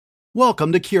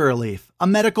Welcome to Curaleaf, a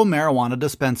medical marijuana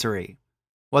dispensary.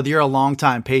 Whether you're a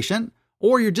longtime patient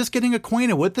or you're just getting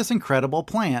acquainted with this incredible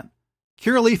plant,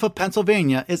 Curaleaf of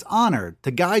Pennsylvania is honored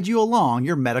to guide you along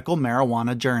your medical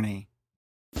marijuana journey.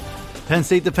 Penn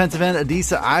State defensive end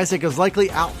Adisa Isaac is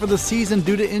likely out for the season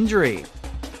due to injury.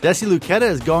 Jesse Luketa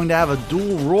is going to have a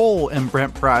dual role in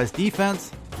Brent Pry's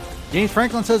defense. James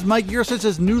Franklin says Mike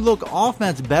Yurcich's new-look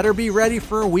offense better be ready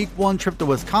for a Week 1 trip to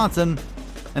Wisconsin.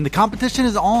 And the competition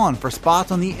is on for spots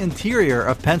on the interior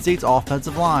of Penn State's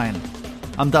offensive line.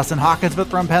 I'm Dustin Hawkinsmith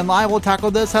from Penn Live. We'll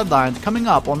tackle those headlines coming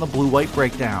up on the Blue White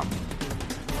Breakdown.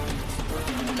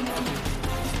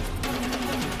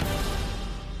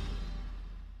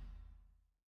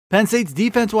 Penn State's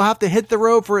defense will have to hit the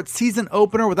road for its season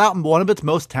opener without one of its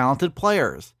most talented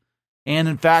players. And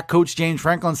in fact, Coach James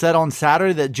Franklin said on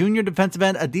Saturday that junior defensive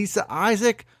end Adisa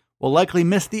Isaac will likely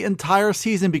miss the entire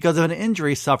season because of an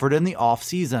injury suffered in the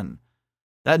offseason.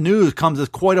 That news comes as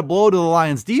quite a blow to the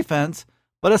Lions' defense,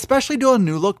 but especially to a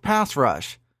new-look pass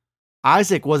rush.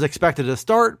 Isaac was expected to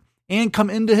start and come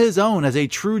into his own as a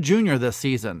true junior this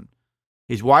season.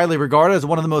 He's widely regarded as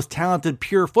one of the most talented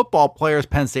pure football players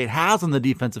Penn State has on the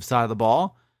defensive side of the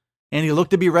ball, and he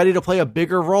looked to be ready to play a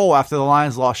bigger role after the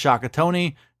Lions lost Shaka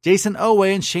Toney, Jason Owe,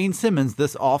 and Shane Simmons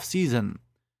this offseason.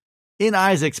 In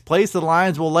Isaac's place, the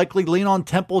Lions will likely lean on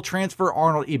Temple transfer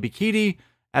Arnold Ebiketie,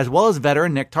 as well as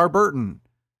veteran Nick Tarburton.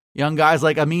 Young guys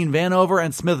like Amin Vanover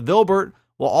and Smith Vilbert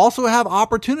will also have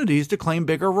opportunities to claim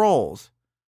bigger roles.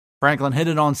 Franklin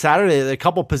hinted on Saturday that a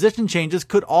couple position changes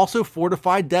could also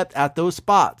fortify depth at those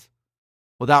spots.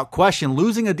 Without question,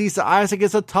 losing Adisa Isaac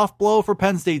is a tough blow for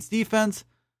Penn State's defense,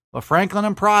 but Franklin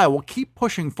and Pry will keep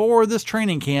pushing forward this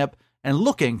training camp and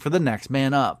looking for the next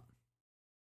man up.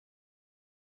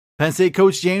 Penn State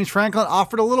coach James Franklin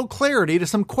offered a little clarity to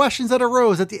some questions that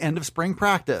arose at the end of spring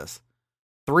practice.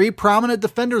 3 prominent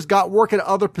defenders got work at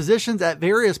other positions at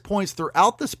various points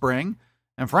throughout the spring,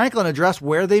 and Franklin addressed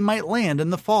where they might land in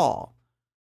the fall.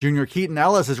 Junior Keaton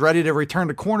Ellis is ready to return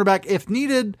to cornerback if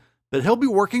needed, but he'll be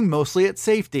working mostly at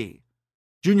safety.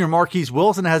 Junior Marquise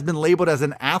Wilson has been labeled as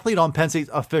an athlete on Penn State's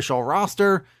official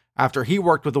roster after he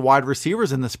worked with the wide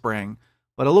receivers in the spring,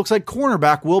 but it looks like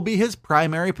cornerback will be his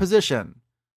primary position.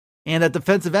 And at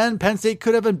defensive end, Penn State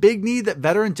could have a big need that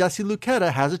veteran Jesse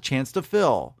Luketa has a chance to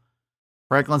fill.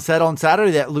 Franklin said on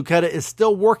Saturday that Luketa is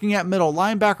still working at middle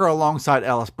linebacker alongside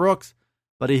Ellis Brooks,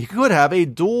 but he could have a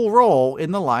dual role in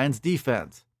the Lions'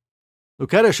 defense.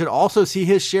 Luketa should also see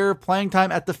his share of playing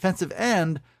time at defensive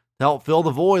end to help fill the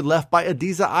void left by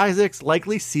Adisa Isaac's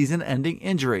likely season-ending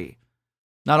injury.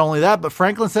 Not only that, but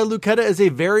Franklin said Luketa is a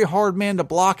very hard man to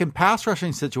block in pass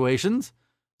rushing situations,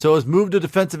 so his move to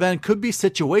defensive end could be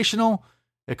situational.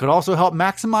 It could also help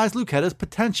maximize Luketa's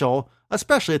potential,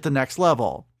 especially at the next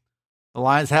level. The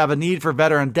Lions have a need for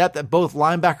veteran depth at both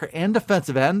linebacker and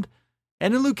defensive end,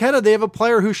 and in Luketa they have a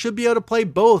player who should be able to play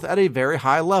both at a very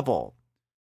high level.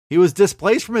 He was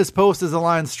displaced from his post as the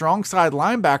Lions' strong side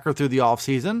linebacker through the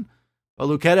offseason, but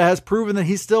Luketa has proven that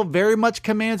he still very much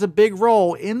commands a big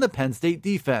role in the Penn State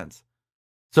defense.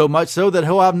 So much so that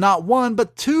he'll have not one,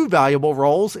 but 2 valuable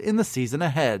roles in the season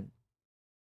ahead.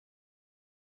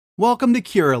 Welcome to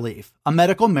Curaleaf, a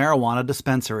medical marijuana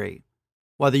dispensary.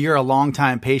 Whether you're a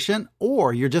longtime patient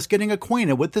or you're just getting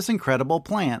acquainted with this incredible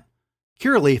plant,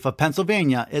 Curaleaf of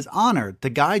Pennsylvania is honored to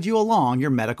guide you along your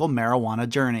medical marijuana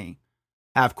journey.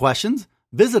 Have questions?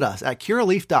 Visit us at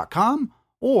curaleaf.com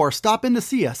or stop in to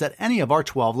see us at any of our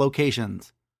 12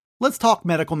 locations. Let's talk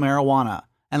medical marijuana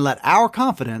and let our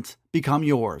confidence become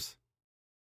yours.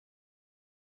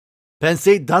 Penn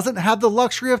State doesn't have the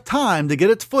luxury of time to get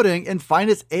its footing and find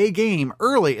its A game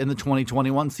early in the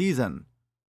 2021 season.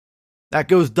 That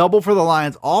goes double for the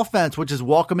Lions offense, which is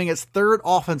welcoming its 3rd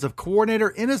offensive coordinator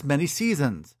in as many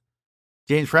seasons.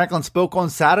 James Franklin spoke on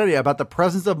Saturday about the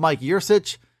presence of Mike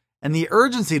Yurcich and the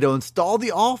urgency to install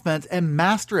the offense and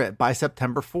master it by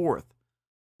September 4th.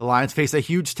 The Lions face a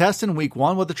huge test in Week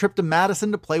 1 with a trip to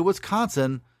Madison to play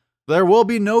Wisconsin. There will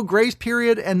be no grace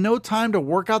period and no time to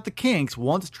work out the kinks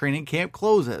once training camp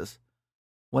closes.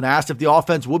 When asked if the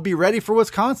offense would be ready for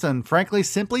Wisconsin, Franklin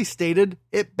simply stated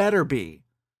it better be.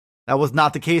 That was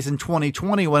not the case in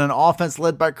 2020 when an offense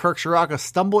led by Kirk Ciarrocca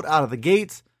stumbled out of the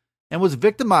gates and was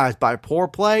victimized by poor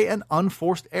play and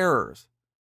unforced errors.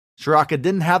 Ciarrocca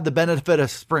didn't have the benefit of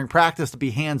spring practice to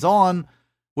be hands-on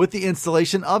with the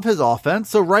installation of his offense,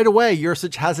 so right away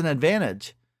Yurcich has an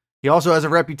advantage. He also has a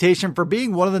reputation for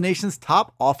being one of the nation's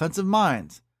top offensive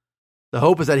minds. The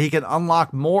hope is that he can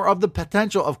unlock more of the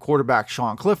potential of quarterback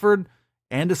Sean Clifford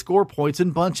and to score points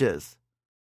in bunches.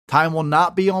 Time will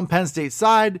not be on Penn State's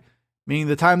side, meaning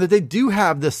the time that they do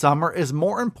have this summer is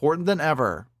more important than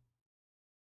ever.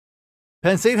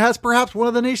 Penn State has perhaps one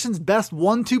of the nation's best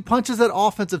 1-2 punches at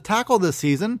offensive tackle this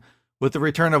season, with the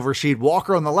return of Rasheed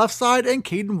Walker on the left side and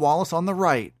Caden Wallace on the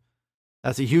right.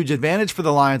 That's a huge advantage for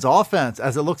the Lions offense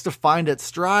as it looks to find its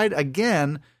stride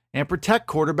again and protect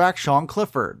quarterback Sean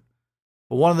Clifford.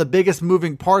 But one of the biggest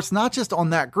moving parts, not just on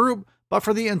that group, but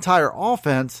for the entire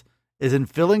offense, is in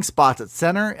filling spots at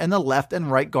center and the left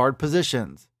and right guard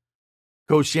positions.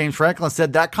 Coach James Franklin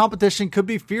said that competition could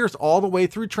be fierce all the way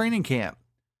through training camp.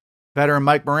 Veteran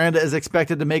Mike Miranda is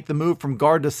expected to make the move from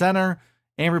guard to center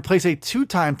and replace a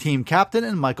 2-time team captain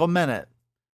in Michael Mennett.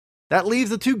 That leaves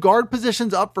the 2 guard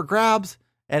positions up for grabs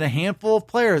and a handful of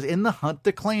players in the hunt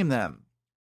to claim them.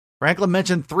 Franklin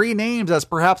mentioned 3 names as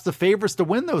perhaps the favorites to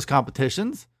win those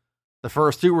competitions. The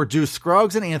first 2 were Deuce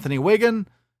Scruggs and Anthony Wiggin,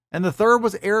 and the third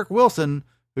was Eric Wilson,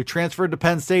 who transferred to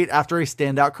Penn State after a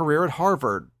standout career at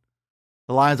Harvard.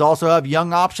 The Lions also have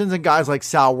young options in guys like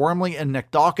Sal Wormley and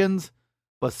Nick Dawkins,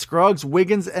 but Scruggs,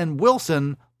 Wiggins, and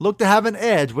Wilson look to have an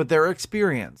edge with their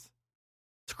experience.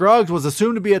 Scruggs was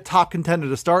assumed to be a top contender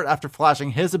to start after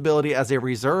flashing his ability as a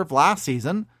reserve last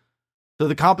season, so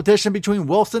the competition between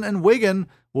Wilson and Wiggin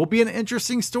will be an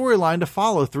interesting storyline to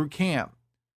follow through camp.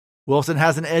 Wilson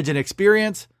has an edge in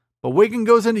experience, but Wiggin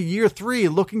goes into year 3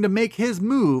 looking to make his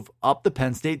move up the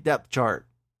Penn State depth chart.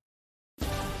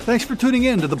 Thanks for tuning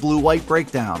in to the Blue White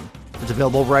Breakdown. It's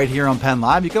available right here on Penn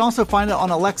Live. You can also find it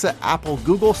on Alexa, Apple,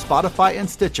 Google, Spotify, and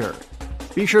Stitcher.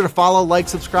 Be sure to follow, like,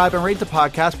 subscribe, and rate the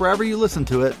podcast wherever you listen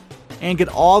to it, and get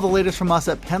all the latest from us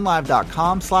at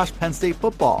PennLive.com/Penn State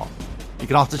Football. You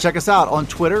can also check us out on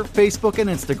Twitter, Facebook, and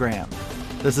Instagram.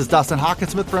 This is Dustin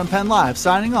Hawkinsmith from Penn Live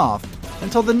signing off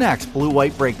until the next Blue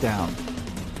White Breakdown.